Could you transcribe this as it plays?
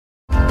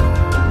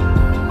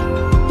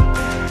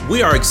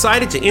We are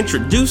excited to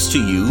introduce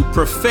to you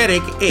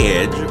Prophetic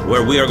Edge,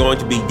 where we are going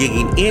to be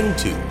digging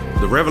into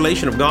the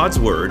revelation of God's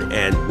Word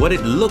and what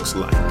it looks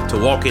like to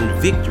walk in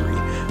victory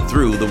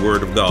through the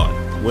Word of God.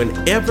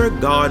 Whenever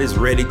God is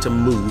ready to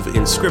move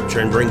in Scripture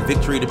and bring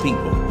victory to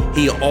people,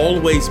 He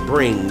always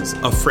brings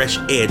a fresh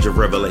edge of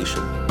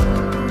revelation.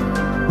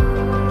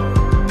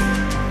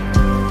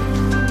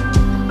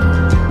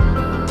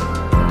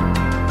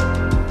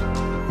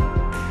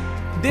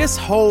 This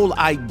whole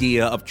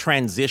idea of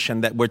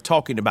transition that we're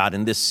talking about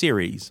in this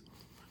series,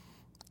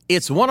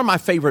 it's one of my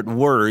favorite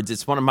words.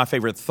 It's one of my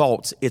favorite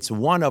thoughts. It's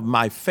one of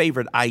my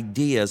favorite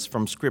ideas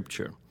from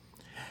Scripture.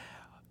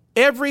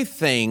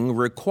 Everything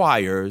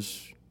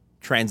requires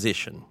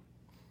transition.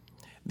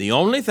 The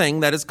only thing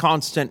that is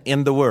constant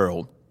in the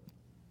world,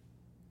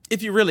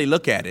 if you really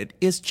look at it,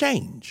 is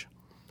change.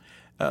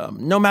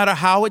 No matter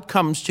how it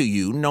comes to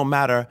you, no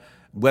matter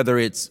whether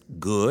it's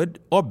good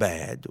or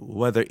bad,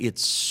 whether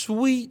it's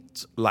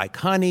sweet like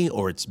honey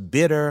or it's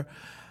bitter,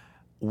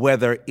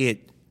 whether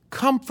it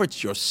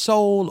comforts your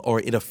soul or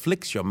it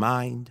afflicts your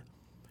mind,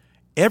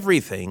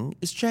 everything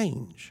is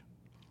change.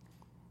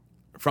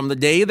 From the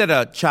day that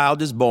a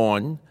child is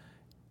born,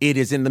 it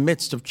is in the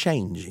midst of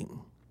changing.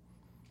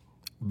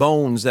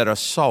 Bones that are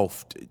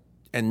soft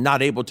and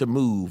not able to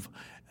move,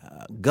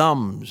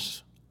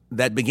 gums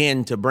that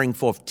begin to bring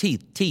forth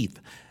teeth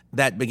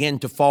that begin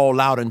to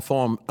fall out and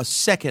form a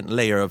second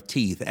layer of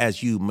teeth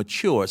as you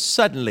mature.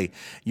 Suddenly,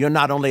 you're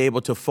not only able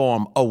to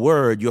form a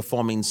word, you're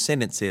forming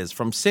sentences,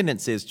 from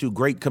sentences to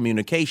great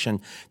communication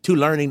to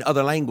learning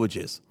other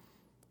languages.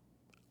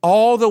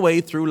 All the way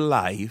through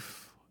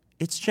life,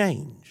 it's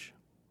change.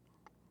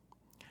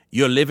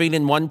 You're living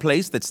in one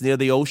place that's near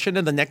the ocean,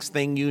 and the next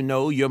thing you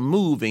know, you're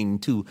moving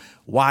to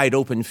wide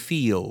open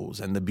fields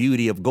and the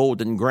beauty of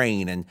golden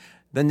grain. And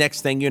the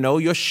next thing you know,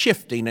 you're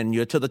shifting and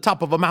you're to the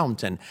top of a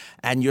mountain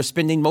and you're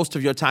spending most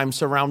of your time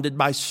surrounded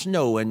by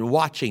snow and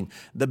watching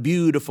the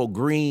beautiful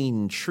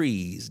green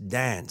trees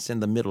dance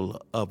in the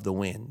middle of the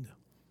wind.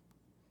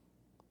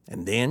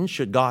 And then,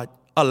 should God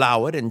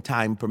allow it and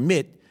time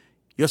permit,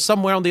 you're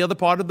somewhere on the other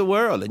part of the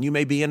world and you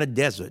may be in a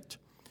desert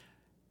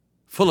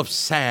full of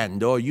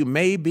sand, or you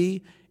may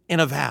be in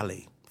a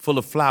valley full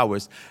of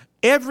flowers.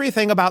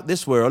 Everything about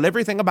this world,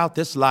 everything about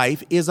this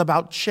life is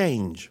about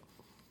change.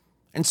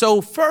 And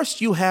so first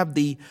you have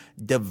the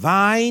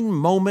divine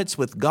moments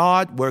with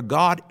God where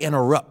God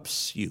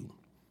interrupts you.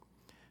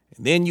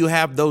 And then you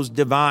have those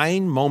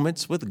divine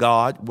moments with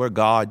God where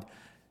God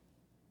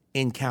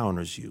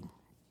encounters you.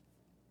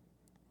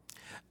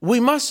 We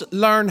must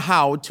learn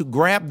how to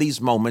grab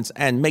these moments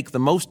and make the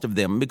most of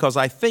them, because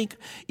I think,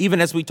 even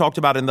as we talked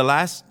about in the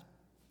last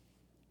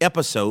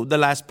episode, the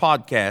last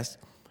podcast,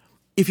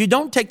 if you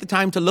don't take the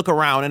time to look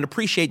around and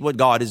appreciate what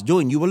God is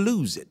doing, you will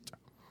lose it.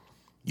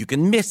 You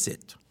can miss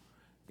it.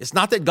 It's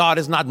not that God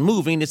is not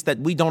moving, it's that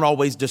we don't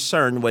always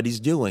discern what He's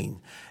doing.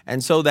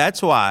 And so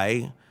that's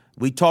why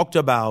we talked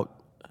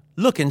about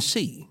look and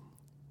see.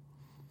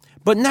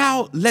 But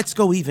now let's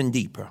go even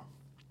deeper.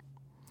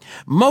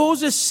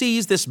 Moses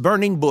sees this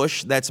burning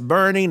bush that's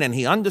burning, and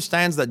he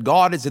understands that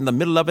God is in the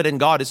middle of it and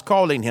God is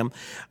calling him.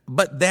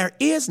 But there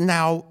is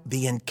now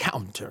the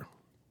encounter.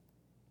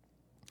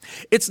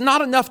 It's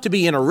not enough to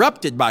be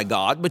interrupted by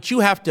God, but you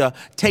have to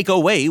take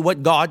away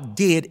what God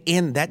did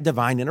in that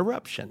divine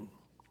interruption.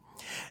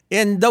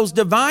 In those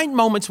divine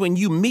moments when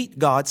you meet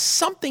God,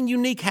 something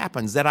unique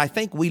happens that I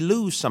think we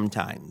lose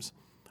sometimes.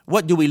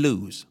 What do we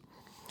lose?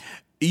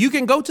 You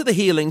can go to the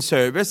healing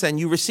service and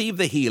you receive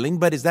the healing,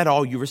 but is that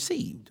all you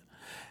received?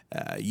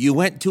 You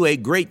went to a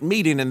great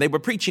meeting and they were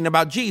preaching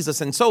about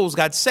Jesus and souls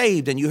got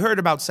saved and you heard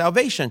about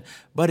salvation,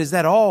 but is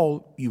that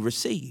all you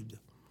received?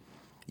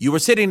 You were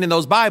sitting in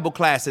those Bible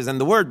classes and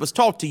the word was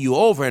taught to you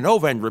over and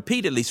over and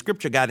repeatedly.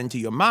 Scripture got into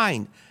your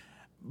mind.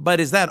 But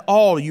is that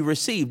all you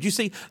received? You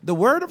see, the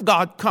Word of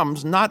God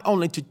comes not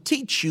only to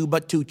teach you,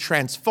 but to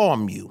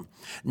transform you.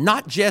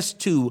 Not just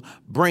to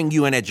bring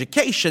you an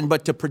education,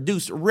 but to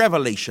produce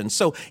revelation.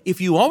 So if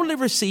you only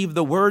receive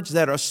the words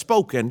that are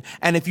spoken,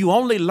 and if you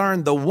only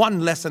learn the one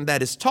lesson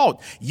that is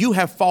taught, you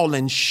have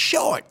fallen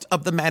short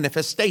of the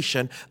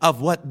manifestation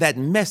of what that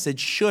message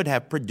should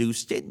have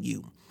produced in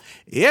you.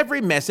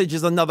 Every message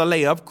is another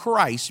layer of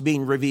Christ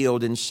being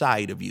revealed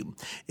inside of you.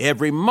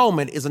 Every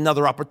moment is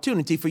another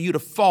opportunity for you to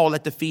fall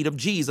at the feet of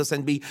Jesus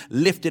and be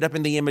lifted up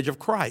in the image of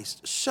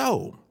Christ.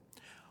 So,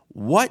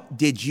 what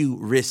did you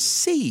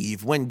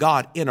receive when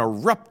God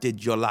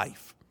interrupted your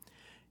life?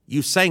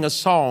 You sang a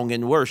song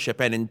in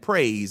worship and in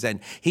praise, and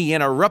He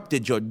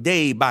interrupted your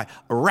day by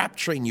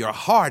rapturing your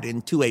heart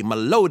into a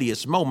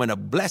melodious moment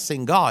of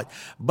blessing God.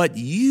 But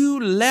you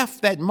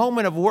left that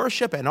moment of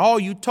worship and all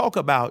you talk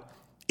about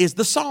is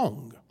the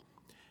song.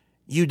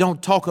 You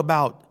don't talk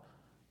about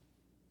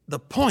the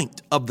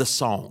point of the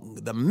song,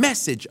 the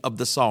message of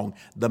the song,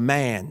 the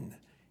man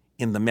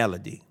in the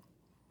melody.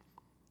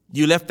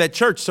 You left that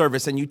church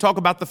service and you talk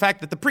about the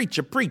fact that the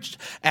preacher preached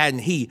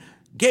and he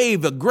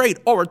gave a great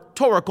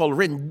oratorical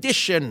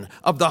rendition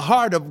of the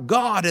heart of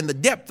God and the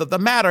depth of the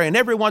matter, and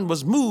everyone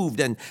was moved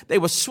and they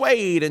were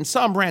swayed, and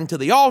some ran to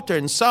the altar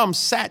and some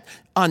sat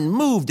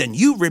unmoved. And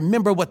you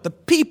remember what the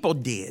people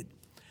did,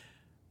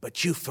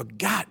 but you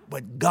forgot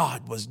what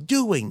God was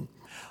doing.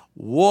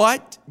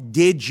 What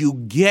did you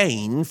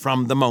gain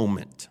from the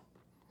moment?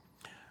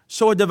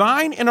 So a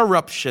divine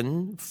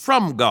interruption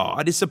from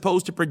God is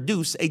supposed to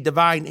produce a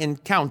divine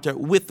encounter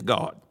with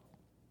God.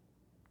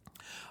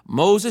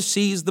 Moses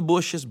sees the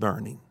bush is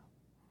burning.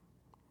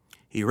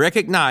 He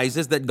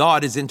recognizes that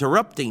God is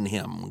interrupting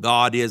him.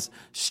 God is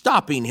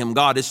stopping him.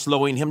 God is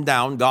slowing him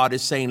down. God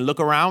is saying, look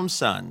around,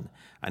 son.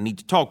 I need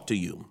to talk to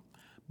you.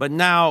 But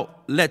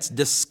now let's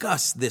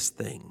discuss this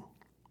thing.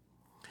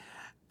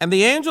 And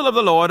the angel of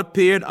the Lord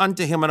appeared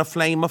unto him in a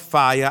flame of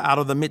fire out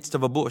of the midst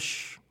of a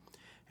bush.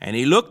 And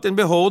he looked, and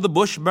behold, the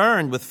bush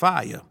burned with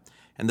fire,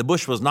 and the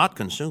bush was not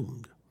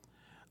consumed.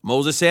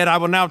 Moses said, I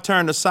will now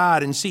turn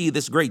aside and see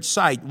this great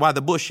sight, why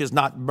the bush is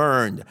not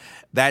burned.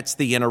 That's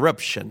the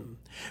interruption.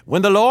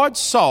 When the Lord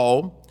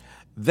saw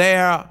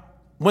that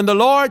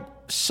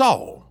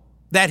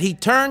he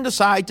turned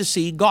aside to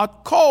see,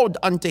 God called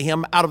unto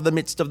him out of the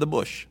midst of the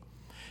bush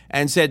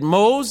and said,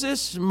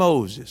 Moses,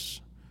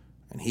 Moses.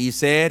 And he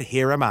said,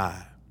 here am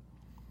I.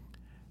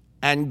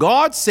 And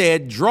God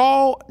said,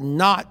 draw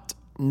not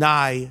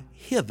nigh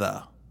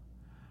hither.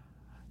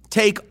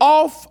 Take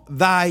off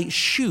thy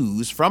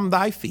shoes from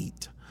thy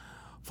feet,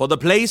 for the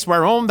place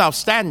whereon thou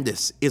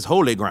standest is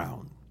holy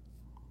ground.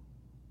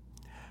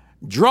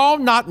 Draw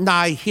not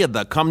nigh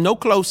hither, come no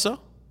closer.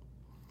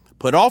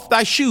 Put off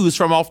thy shoes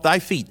from off thy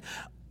feet.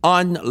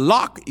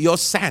 Unlock your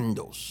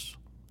sandals.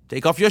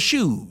 Take off your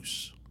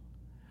shoes.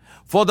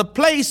 For the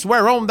place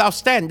whereon thou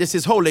standest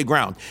is holy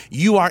ground.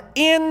 You are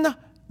in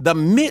the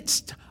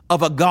midst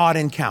of a God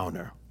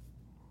encounter.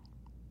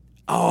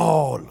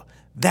 Oh,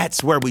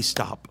 that's where we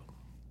stop.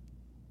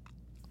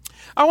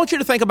 I want you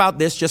to think about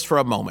this just for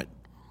a moment.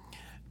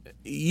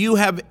 You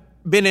have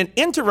been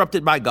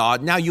interrupted by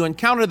God. Now you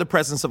encounter the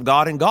presence of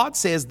God, and God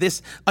says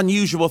this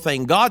unusual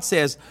thing. God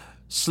says,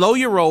 slow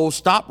your roll,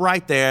 stop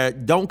right there,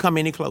 don't come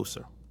any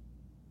closer.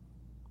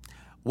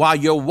 While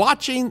you're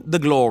watching the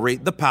glory,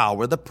 the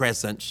power, the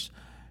presence,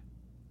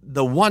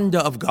 the wonder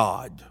of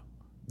God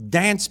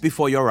dance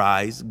before your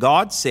eyes,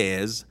 God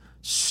says,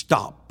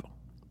 stop.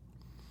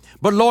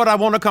 But Lord, I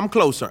want to come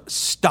closer.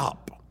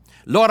 Stop.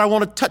 Lord, I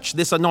want to touch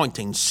this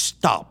anointing.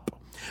 Stop.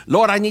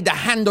 Lord, I need to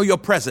handle your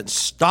presence.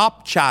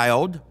 Stop,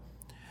 child.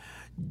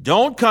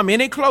 Don't come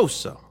any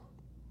closer.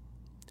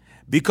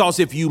 Because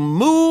if you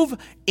move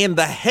in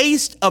the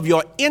haste of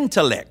your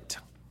intellect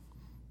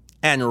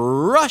and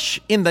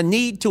rush in the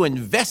need to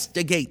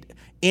investigate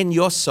in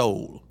your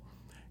soul,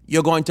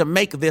 you're going to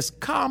make this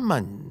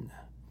common.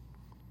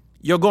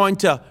 You're going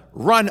to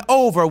run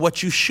over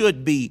what you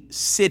should be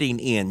sitting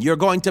in. You're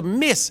going to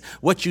miss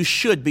what you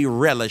should be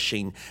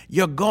relishing.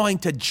 You're going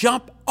to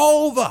jump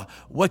over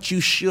what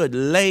you should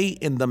lay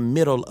in the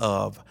middle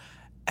of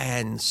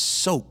and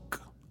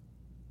soak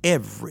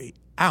every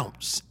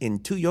ounce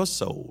into your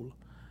soul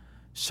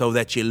so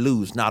that you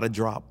lose not a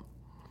drop.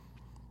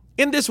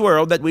 In this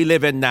world that we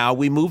live in now,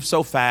 we move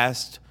so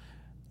fast.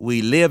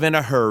 We live in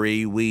a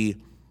hurry. We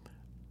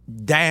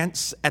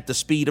dance at the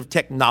speed of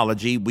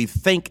technology. We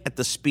think at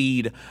the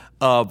speed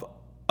of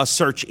a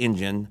search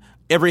engine.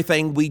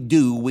 Everything we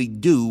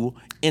do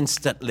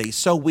instantly.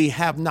 So we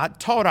have not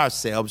taught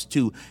ourselves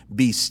to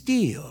be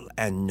still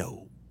and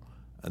know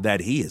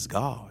that He is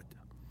God.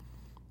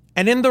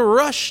 And in the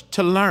rush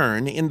to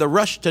learn, in the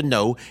rush to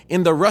know,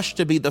 in the rush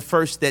to be the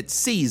first that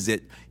sees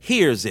it,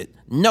 hears it,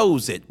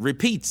 knows it,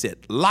 repeats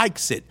it,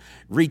 likes it,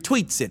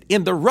 retweets it,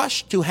 in the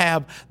rush to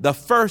have the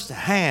first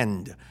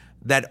hand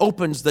that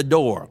opens the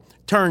door,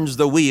 turns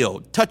the wheel,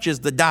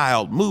 touches the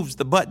dial, moves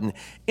the button,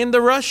 in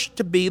the rush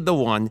to be the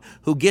one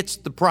who gets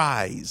the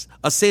prize,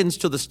 ascends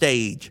to the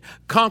stage,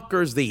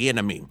 conquers the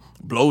enemy,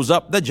 blows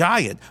up the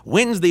giant,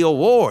 wins the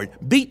award,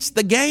 beats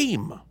the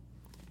game.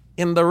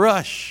 In the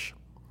rush,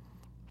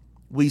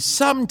 we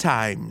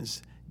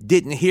sometimes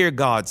didn't hear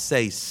God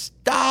say,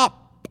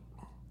 stop.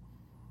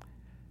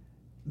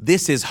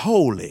 This is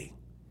holy.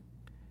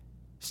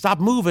 Stop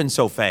moving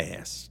so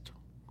fast.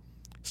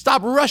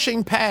 Stop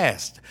rushing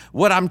past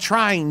what I'm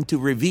trying to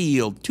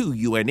reveal to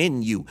you and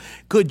in you.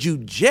 Could you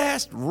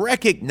just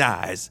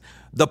recognize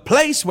the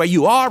place where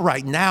you are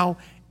right now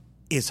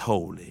is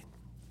holy?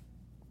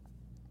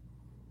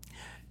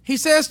 He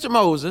says to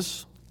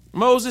Moses,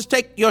 Moses,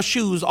 take your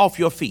shoes off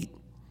your feet.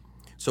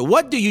 So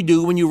what do you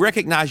do when you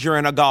recognize you're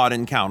in a God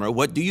encounter?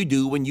 What do you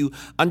do when you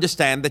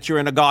understand that you're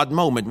in a God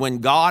moment? When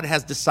God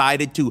has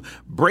decided to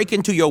break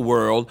into your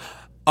world,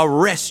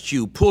 arrest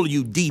you, pull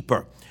you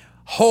deeper,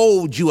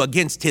 hold you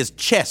against His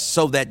chest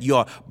so that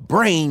your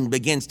brain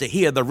begins to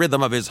hear the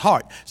rhythm of His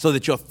heart, so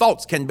that your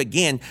thoughts can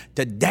begin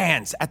to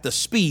dance at the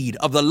speed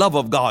of the love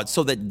of God,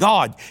 so that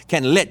God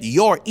can let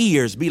your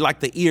ears be like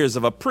the ears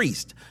of a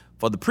priest.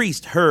 For the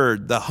priest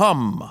heard the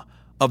hum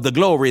of the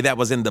glory that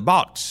was in the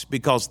box,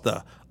 because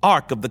the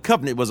Ark of the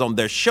Covenant was on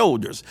their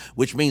shoulders,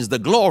 which means the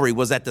glory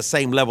was at the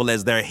same level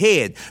as their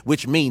head,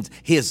 which means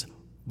his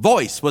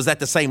voice was at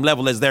the same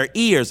level as their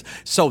ears.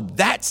 So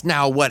that's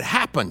now what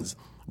happens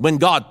when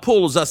God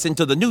pulls us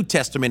into the New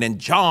Testament, and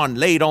John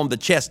laid on the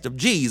chest of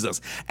Jesus,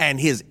 and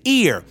his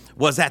ear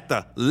was at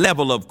the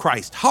level of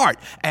Christ's heart,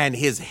 and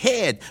his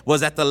head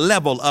was at the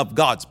level of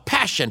God's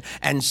passion.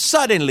 And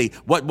suddenly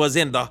what was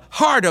in the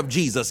heart of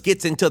Jesus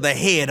gets into the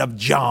head of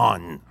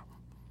John.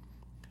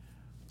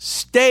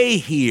 Stay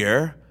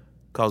here,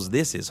 because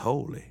this is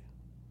holy.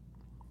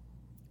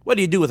 What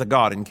do you do with a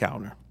God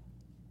encounter?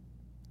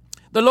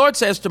 The Lord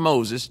says to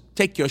Moses,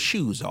 take your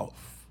shoes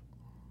off.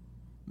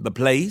 The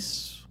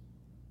place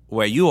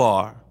where you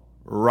are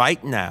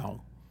right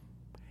now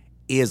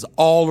is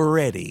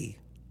already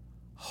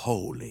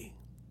holy.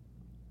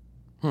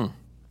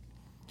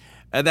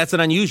 That's an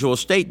unusual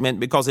statement,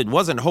 because it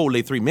wasn't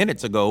holy 3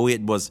 minutes ago.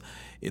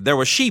 There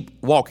were sheep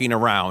walking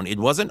around. It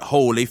wasn't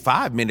holy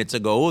 5 minutes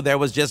ago. There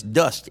was just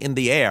dust in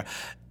the air.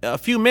 A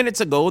few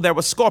minutes ago, there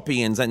were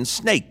scorpions and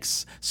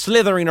snakes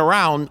slithering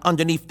around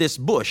underneath this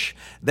bush.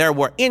 There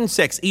were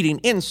insects eating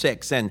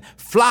insects, and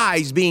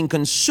flies being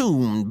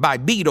consumed by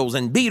beetles,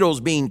 and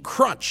beetles being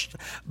crunched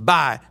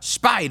by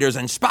spiders,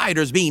 and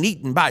spiders being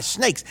eaten by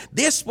snakes.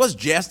 This was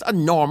just a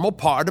normal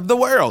part of the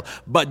world.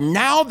 But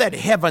now that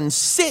heaven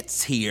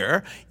sits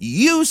here,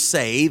 you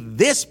say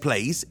this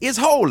place is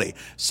holy.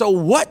 So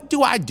what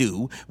do I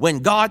do when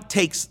God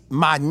takes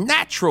my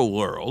natural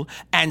world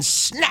and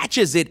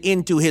snatches it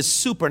into his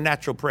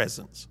supernatural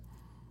presence?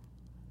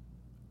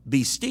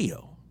 Be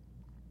still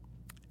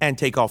and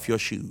take off your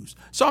shoes.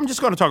 So I'm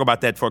just going to talk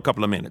about that for a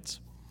couple of minutes.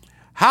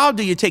 How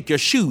do you take your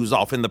shoes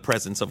off in the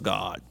presence of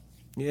God?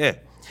 Yeah.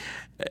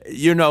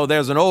 You know,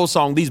 there's an old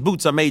song, these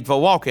boots are made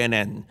for walking,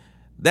 and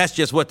that's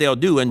just what they'll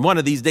do. And one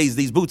of these days,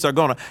 these boots are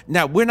going to.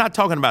 Now, we're not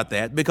talking about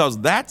that, because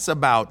that's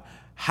about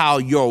how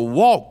your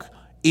walk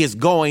is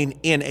going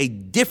in a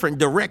different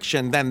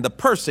direction than the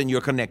person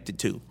you're connected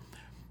to.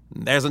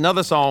 There's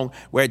another song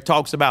where it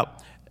talks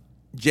about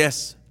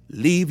just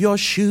leave your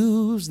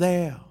shoes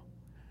there,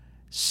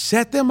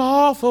 set them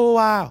off a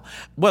while.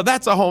 Well,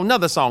 that's a whole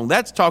nother song.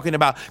 That's talking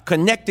about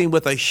connecting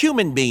with a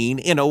human being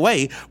in a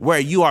way where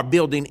you are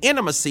building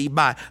intimacy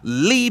by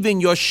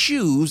leaving your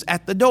shoes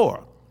at the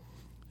door.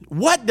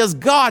 What does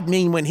God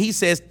mean when he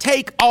says,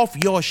 take off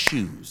your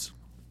shoes?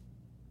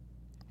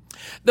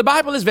 The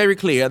Bible is very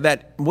clear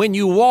that when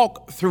you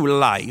walk through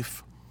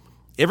life,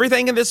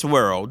 everything in this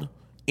world,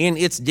 in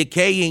its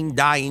decaying,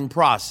 dying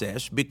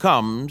process,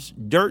 becomes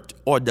dirt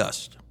or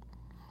dust.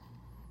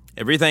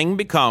 Everything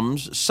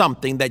becomes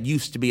something that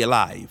used to be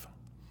alive.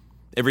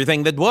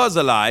 Everything that was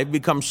alive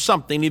becomes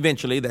something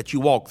eventually that you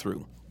walk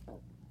through.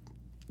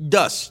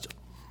 Dust.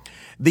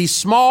 The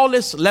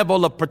smallest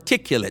level of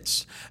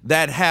particulates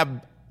that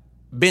have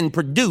been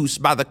produced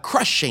by the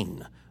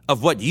crushing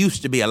of what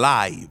used to be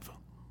alive.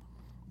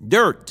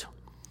 Dirt.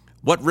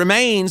 What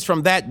remains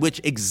from that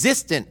which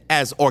existed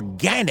as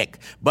organic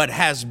but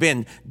has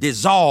been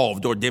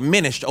dissolved or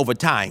diminished over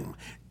time.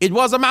 It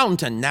was a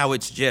mountain, now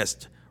it's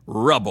just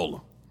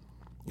rubble.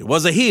 It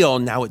was a hill,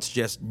 now it's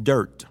just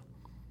dirt.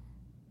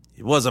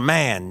 It was a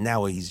man,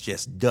 now he's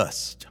just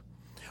dust.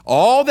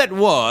 All that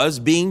was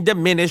being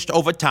diminished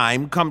over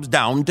time comes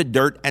down to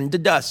dirt and to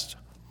dust.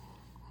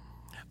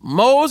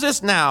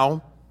 Moses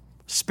now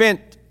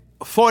spent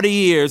 40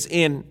 years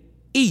in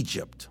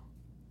Egypt.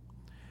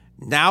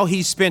 Now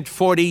he spent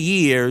 40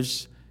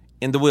 years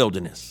in the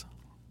wilderness.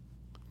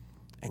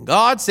 And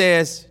God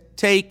says,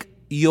 take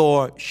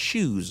your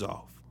shoes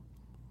off.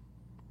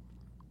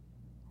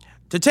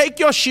 To take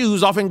your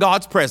shoes off in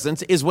God's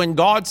presence is when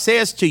God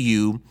says to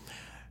you,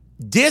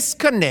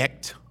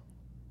 disconnect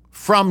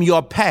from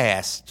your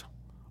past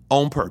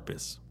on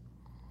purpose.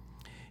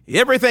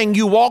 Everything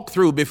you walked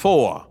through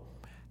before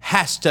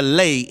has to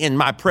lay in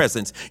my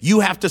presence.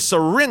 You have to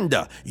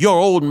surrender your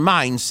old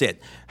mindset.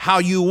 How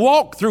you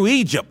walked through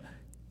Egypt,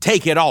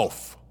 take it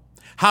off.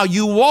 How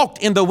you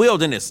walked in the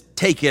wilderness,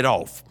 take it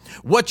off.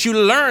 What you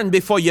learned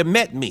before you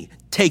met me,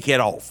 take it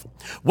off.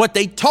 What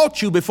they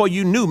taught you before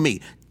you knew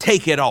me,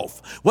 take it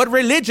off. What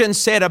religion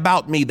said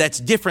about me that's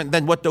different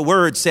than what the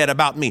word said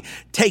about me,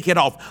 take it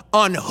off.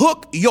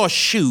 Unhook your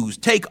shoes.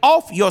 Take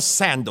off your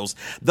sandals.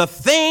 The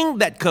thing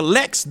that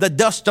collects the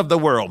dust of the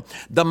world,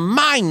 the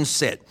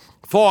mindset.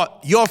 For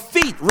your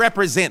feet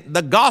represent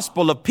the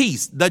gospel of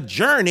peace, the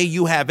journey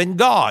you have in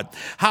God.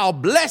 How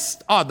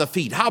blessed are the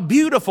feet, how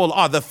beautiful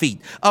are the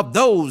feet of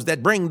those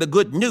that bring the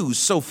good news.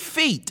 So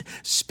feet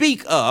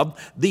speak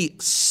of the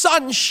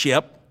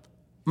sonship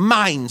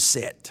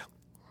mindset.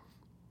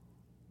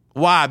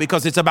 Why?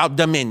 Because it's about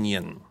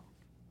dominion.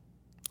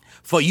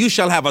 For you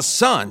shall have a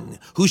son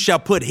who shall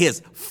put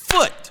his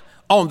foot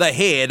on the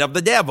head of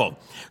the devil.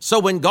 So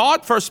when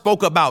God first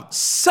spoke about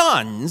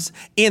sons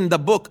in the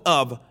book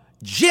of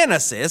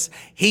Genesis,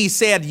 he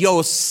said,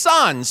 your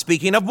son,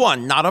 speaking of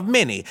one, not of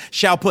many,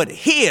 shall put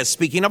his,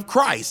 speaking of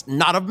Christ,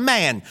 not of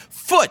man,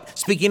 foot,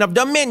 speaking of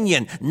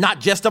dominion,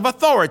 not just of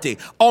authority,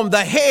 on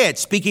the head,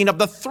 speaking of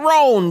the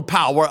throne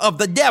power of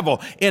the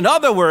devil. In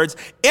other words,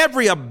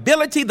 every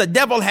ability the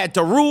devil had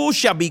to rule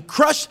shall be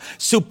crushed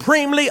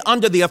supremely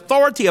under the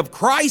authority of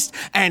Christ,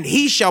 and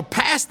he shall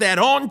pass that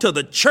on to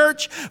the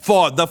church,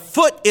 for the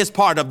foot is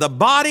part of the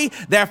body.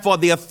 Therefore,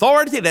 the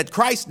authority that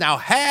Christ now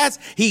has,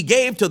 he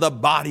gave to the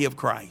body of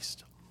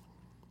Christ.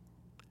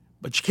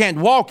 But you can't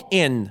walk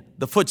in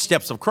the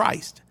footsteps of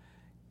Christ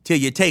till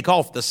you take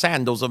off the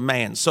sandals of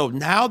man. So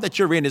now that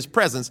you're in his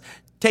presence,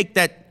 take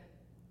that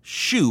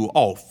shoe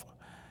off.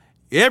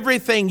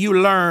 Everything you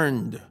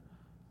learned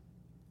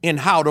in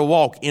how to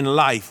walk in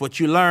life, what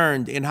you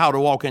learned in how to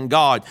walk in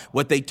God,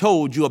 what they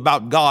told you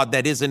about God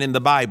that isn't in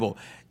the Bible,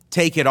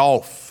 take it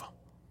off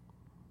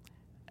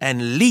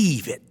and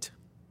leave it.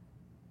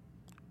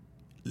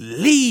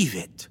 Leave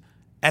it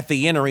at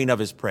the entering of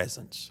his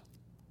presence.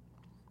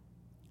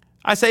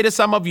 I say to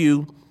some of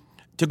you,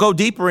 to go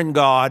deeper in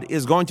God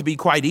is going to be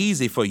quite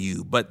easy for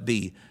you, but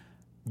the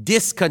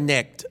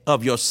disconnect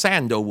of your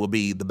sandal will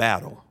be the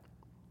battle.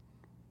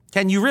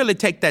 Can you really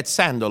take that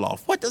sandal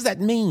off? What does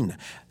that mean?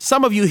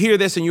 Some of you hear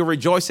this and you're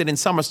rejoicing, and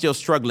some are still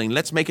struggling.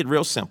 Let's make it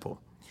real simple.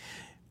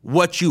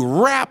 What you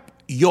wrap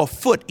your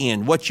foot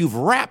in, what you've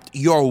wrapped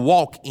your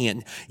walk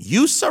in,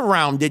 you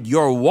surrounded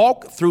your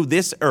walk through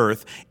this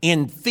earth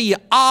in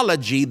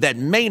theology that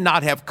may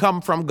not have come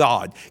from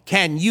God.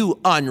 Can you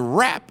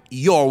unwrap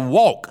your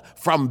walk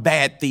from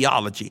bad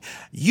theology?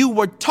 You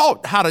were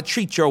taught how to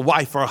treat your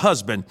wife or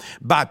husband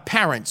by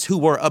parents who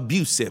were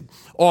abusive,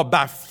 or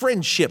by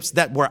friendships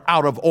that were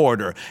out of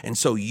order. And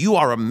so you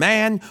are a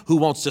man who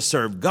wants to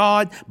serve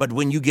God, but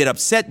when you get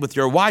upset with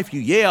your wife, you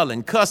yell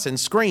and cuss and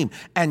scream,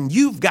 and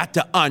you've got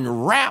to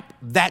unwrap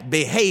that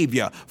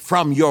behavior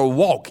from your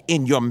walk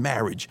in your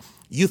marriage.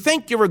 You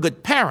think you're a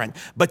good parent,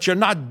 but you're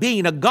not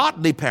being a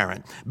godly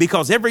parent,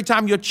 because every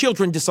time your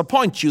children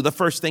disappoint you, the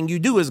first thing you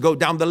do is go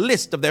down the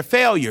list of their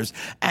failures,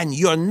 and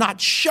you're not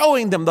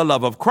showing them the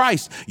love of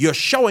Christ. You're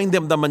showing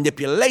them the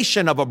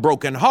manipulation of a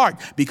broken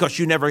heart because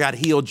you never got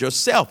healed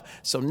yourself.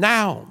 So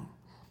now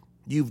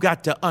you've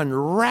got to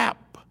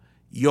unwrap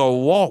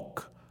your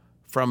walk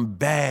from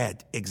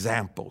bad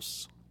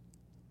examples.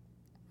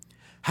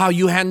 How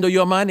you handle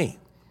your money.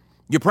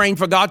 You're praying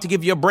for God to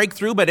give you a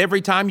breakthrough, but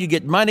every time you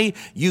get money,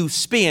 you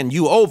spend,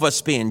 you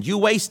overspend, you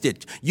waste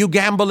it, you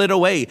gamble it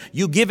away,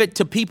 you give it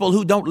to people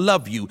who don't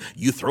love you,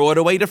 you throw it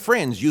away to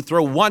friends, you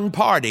throw one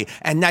party,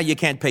 and now you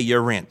can't pay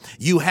your rent.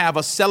 You have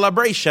a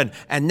celebration,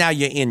 and now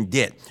you're in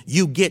debt.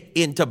 You get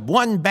into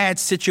one bad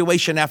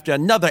situation after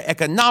another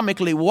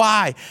economically.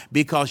 Why?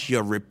 Because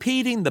you're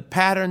repeating the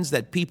patterns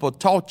that people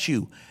taught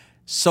you.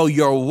 So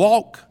your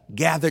walk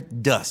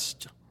gathered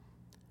dust.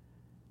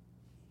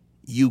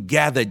 You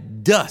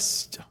gathered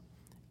dust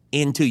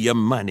into your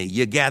money.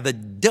 You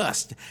gathered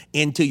dust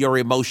into your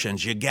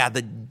emotions. You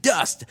gathered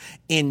dust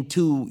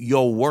into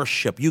your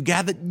worship. You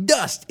gathered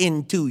dust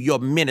into your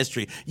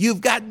ministry.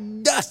 You've got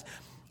dust.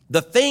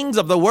 The things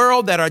of the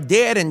world that are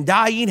dead and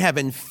dying have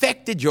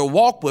infected your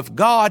walk with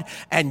God,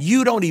 and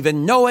you don't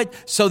even know it,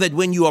 so that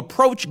when you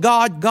approach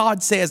God,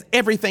 God says,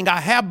 everything I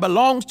have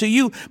belongs to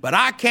you, but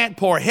I can't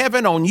pour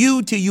heaven on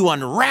you till you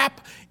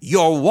unwrap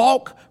your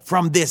walk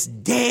from this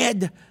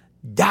dead,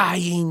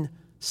 dying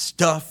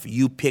stuff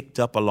you picked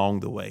up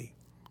along the way.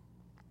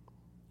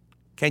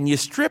 Can you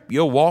strip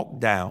your walk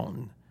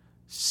down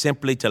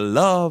simply to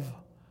love,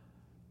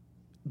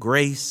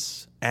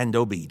 grace, and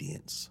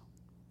obedience?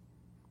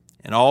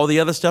 And all the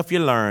other stuff you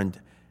learned,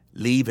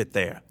 leave it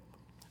there.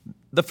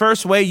 The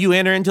first way you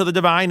enter into the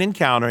divine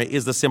encounter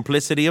is the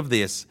simplicity of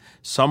this.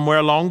 Somewhere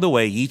along the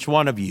way, each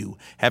one of you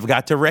have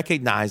got to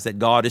recognize that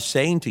God is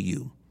saying to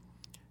you,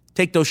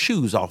 take those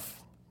shoes off.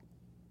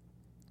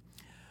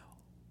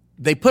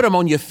 They put them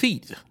on your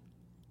feet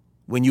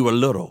when you were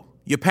little.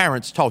 Your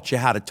parents taught you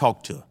how to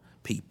talk to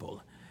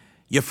people.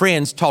 Your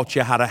friends taught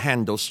you how to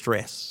handle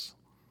stress.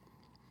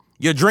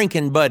 Your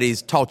drinking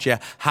buddies taught you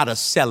how to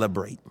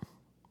celebrate.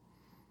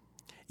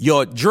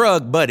 Your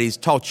drug buddies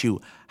taught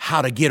you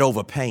how to get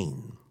over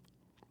pain.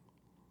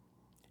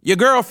 Your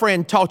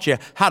girlfriend taught you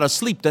how to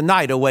sleep the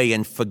night away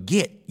and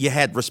forget you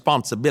had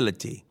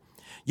responsibility.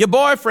 Your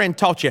boyfriend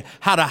taught you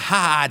how to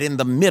hide in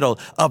the middle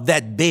of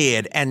that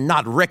bed and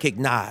not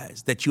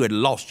recognize that you had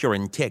lost your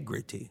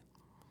integrity.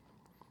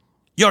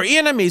 Your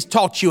enemies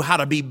taught you how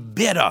to be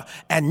bitter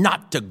and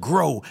not to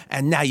grow,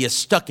 and now you're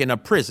stuck in a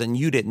prison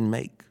you didn't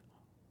make.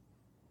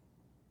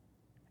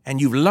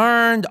 And you've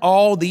learned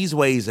all these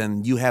ways,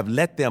 and you have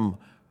let them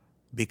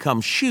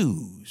become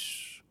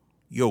shoes.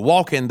 You're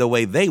walking the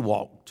way they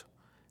walked,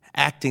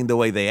 acting the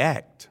way they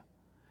act.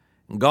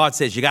 And God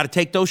says you got to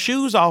take those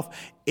shoes off.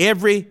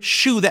 Every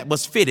shoe that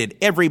was fitted,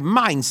 every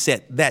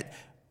mindset that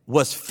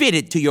was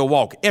fitted to your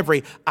walk,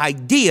 every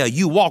idea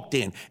you walked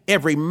in,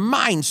 every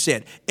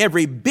mindset,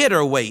 every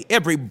bitter way,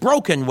 every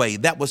broken way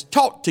that was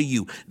taught to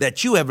you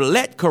that you have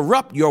let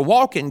corrupt your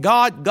walk in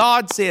God,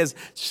 God says,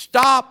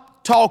 stop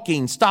Stop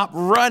talking, stop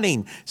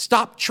running,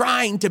 stop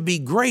trying to be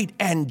great,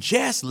 and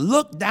just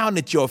look down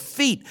at your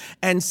feet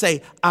and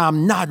say,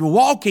 I'm not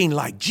walking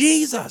like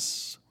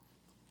Jesus.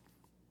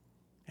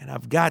 And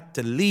I've got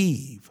to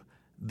leave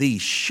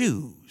these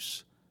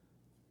shoes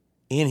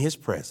in his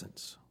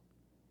presence.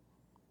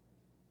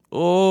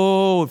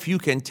 Oh, if you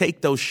can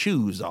take those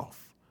shoes off.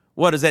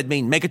 What does that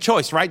mean? Make a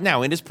choice right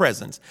now in his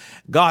presence.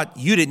 God,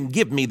 you didn't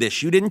give me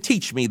this. You didn't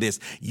teach me this.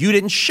 You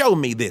didn't show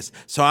me this.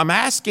 So I'm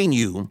asking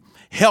you,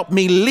 help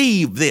me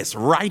leave this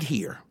right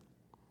here.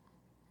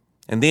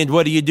 And then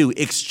what do?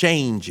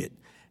 Exchange it.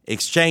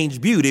 Exchange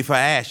beauty for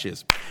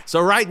ashes.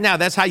 So right now,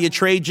 that's how you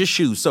trade your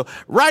shoes. So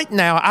right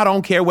now, I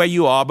don't care where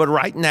you are, but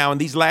right now, in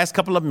these last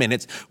couple of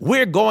minutes,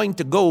 we're going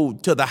to go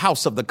to the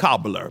house of the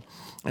cobbler.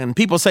 And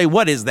people say,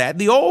 what is that?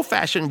 The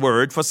old-fashioned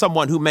word for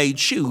someone who made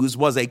shoes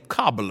was a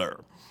cobbler.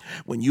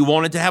 When you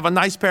wanted to have a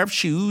nice pair of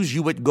shoes,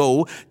 you would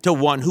go to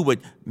one who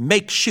would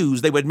make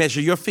shoes. They would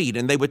measure your feet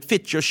and they would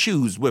fit your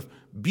shoes with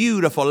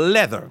beautiful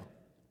leather,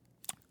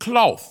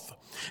 cloth.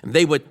 And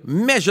they would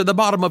measure the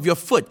bottom of your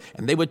foot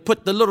and they would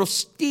put the little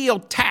steel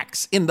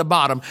tacks in the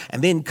bottom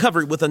and then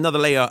cover it with another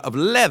layer of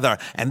leather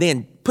and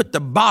then put the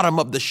bottom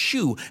of the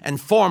shoe and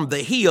form the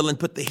heel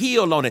and put the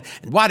heel on it.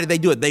 And why did they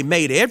do it?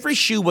 Every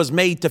shoe was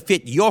made to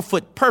fit your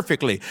foot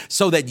perfectly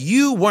so that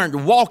you weren't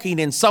walking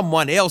in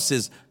someone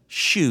else's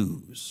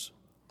shoes,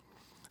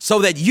 so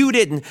that you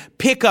didn't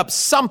pick up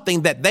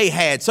something that they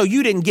had, so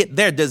you didn't get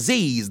their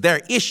disease, their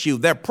issue,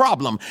 their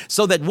problem,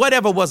 so that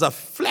whatever was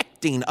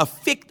afflicting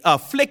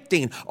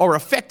or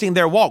affecting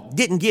their walk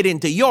didn't get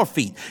into your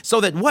feet, so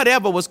that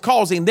whatever was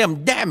causing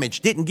them damage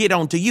didn't get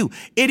onto you.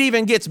 It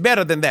even gets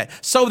better than that,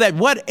 so that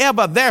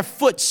whatever their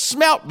foot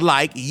smelt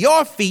like,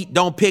 your feet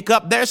don't pick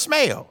up their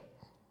smell.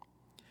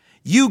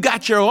 You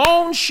got your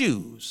own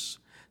shoes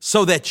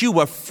so that you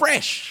were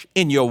fresh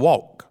in your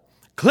walk,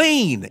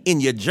 clean in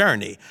your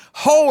journey,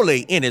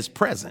 holy in his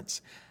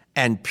presence,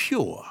 and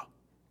pure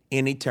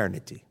in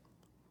eternity.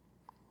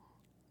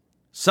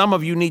 Some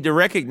of you need to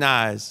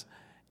recognize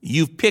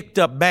you've picked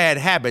up bad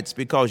habits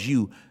because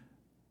you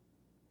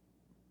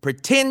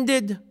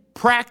pretended,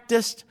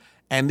 practiced,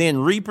 and then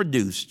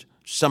reproduced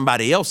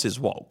somebody else's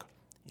walk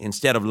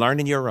instead of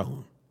learning your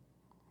own.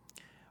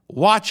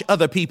 Watch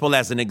other people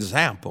as an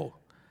example,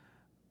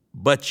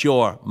 but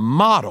your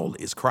model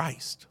is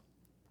Christ.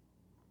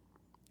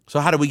 So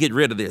how do we get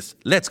rid of this?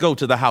 Let's go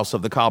to the house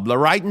of the cobbler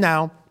right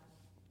now.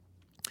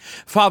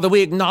 Father,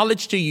 we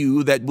acknowledge to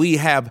you that we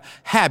have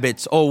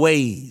habits or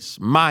ways,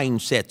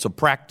 mindsets or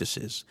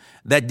practices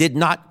that did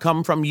not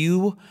come from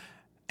you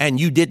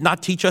and you did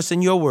not teach us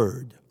in your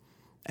word.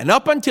 And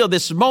up until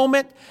this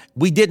moment,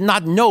 we did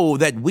not know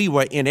that we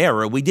were in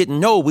error. We didn't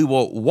know we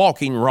were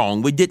walking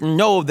wrong. We didn't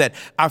know that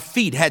our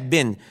feet had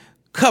been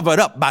covered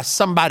up by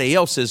somebody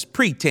else's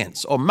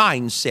pretense or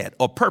mindset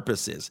or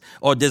purposes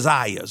or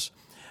desires.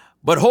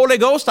 But Holy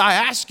Ghost, I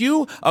ask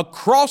you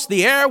across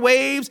the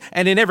airwaves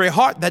and in every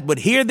heart that would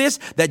hear this,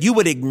 that you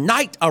would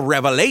ignite a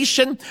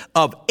revelation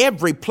of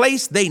every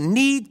place they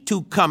need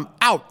to come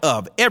out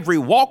of, every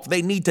walk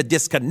they need to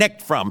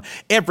disconnect from,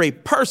 every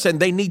person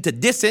they need to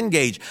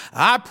disengage.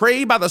 I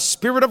pray by the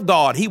Spirit of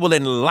God, he will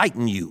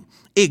enlighten you.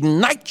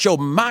 Ignite your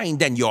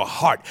mind and your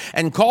heart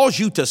and cause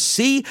you to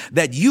see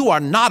that you are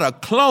not a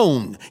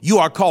clone. You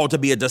are called to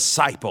be a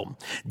disciple.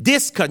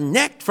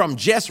 Disconnect from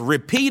just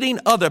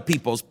repeating other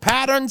people's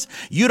patterns.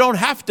 You don't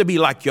have to be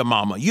like your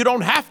mama. You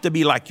don't have to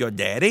be like your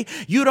daddy.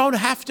 You don't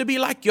have to be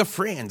like your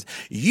friends.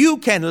 You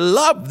can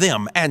love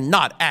them and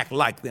not act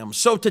like them.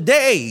 So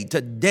today,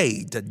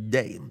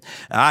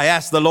 I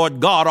ask the Lord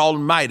God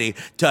Almighty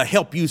to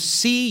help you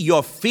see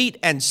your feet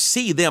and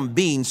see them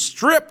being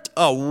stripped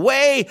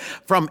away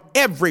from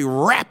every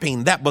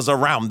wrapping that was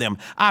around them.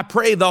 I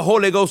pray the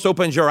Holy Ghost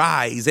opens your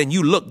eyes and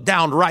you look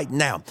down right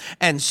now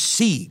and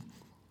see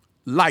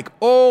like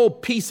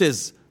old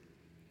pieces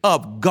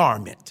of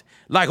garment,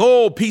 like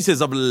old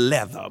pieces of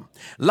leather,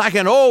 like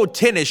an old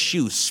tennis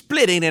shoe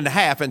splitting in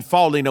half and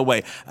falling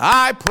away.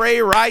 I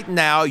pray right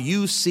now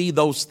you see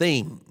those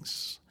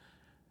things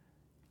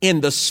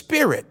in the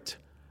spirit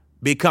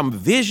become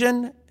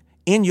vision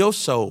in your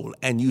soul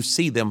and you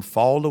see them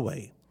fall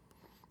away.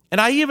 And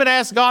I even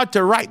ask God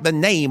to write the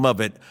name of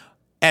it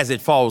as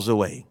it falls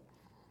away.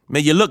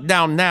 May you look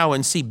down now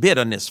and see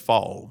bitterness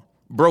fall,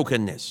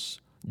 brokenness,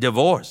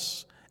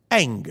 divorce,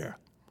 anger,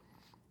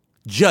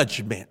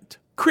 judgment,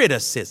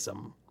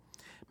 criticism.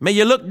 May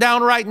you look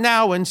down right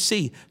now and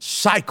see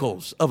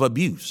cycles of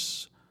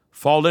abuse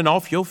falling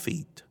off your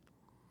feet.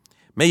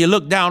 May you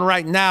look down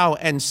right now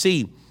and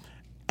see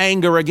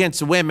anger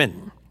against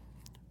women,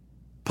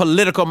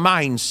 political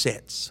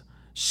mindsets,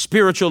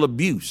 spiritual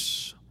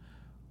abuse,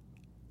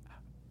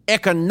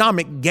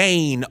 economic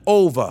gain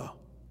over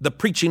the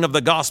preaching of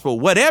the gospel,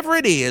 whatever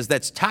it is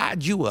that's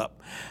tied you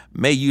up,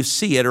 may you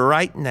see it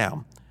right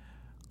now.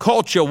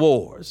 Culture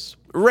wars,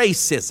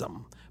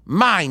 racism,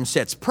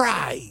 mindsets,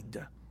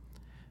 pride,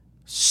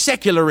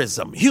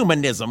 secularism,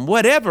 humanism,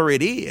 whatever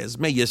it is,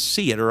 may you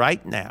see it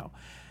right now.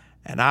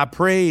 And I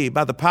pray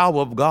by the power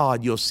of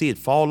God, you'll see it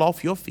fall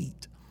off your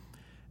feet.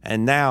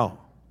 And now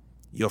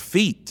your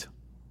feet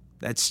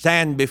that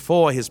stand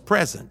before his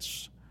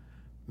presence.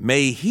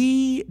 May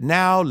he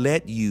now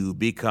let you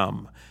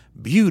become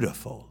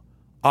beautiful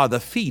are the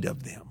feet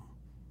of them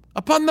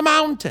upon the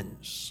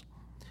mountains.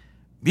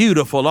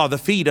 Beautiful are the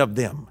feet of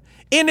them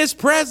in his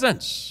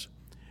presence.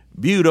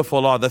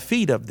 Beautiful are the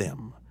feet of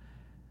them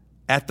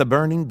at the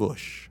burning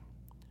bush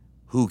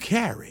who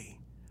carry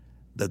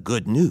the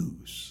good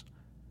news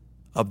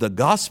of the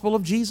gospel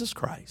of Jesus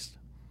Christ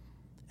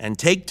and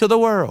take to the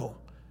world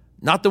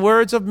not the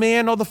words of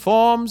men or the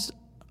forms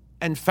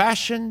and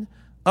fashion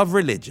of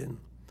religion,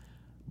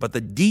 but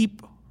the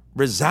deep,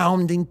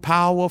 resounding,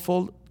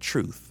 powerful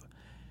truth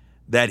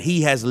that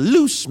he has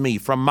loosed me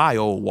from my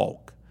old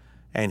walk,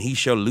 and he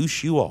shall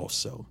loose you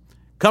also.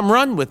 Come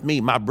run with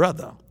me, my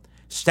brother.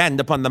 Stand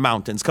upon the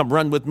mountains. Come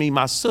run with me,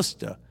 my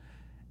sister,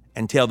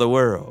 and tell the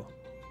world,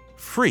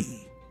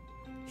 free.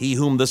 He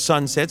whom the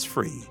Son sets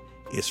free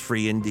is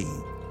free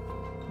indeed.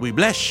 We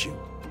bless you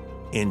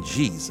in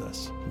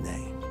Jesus'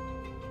 name.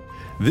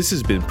 This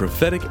has been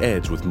Prophetic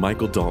Edge with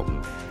Michael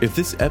Dalton. If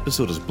this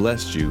episode has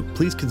blessed you,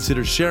 please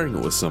consider sharing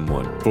it with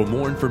someone. For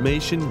more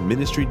information,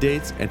 ministry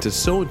dates, and to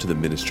sow into the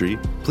ministry,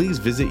 please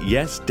visit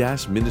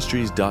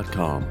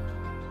yes-ministries.com.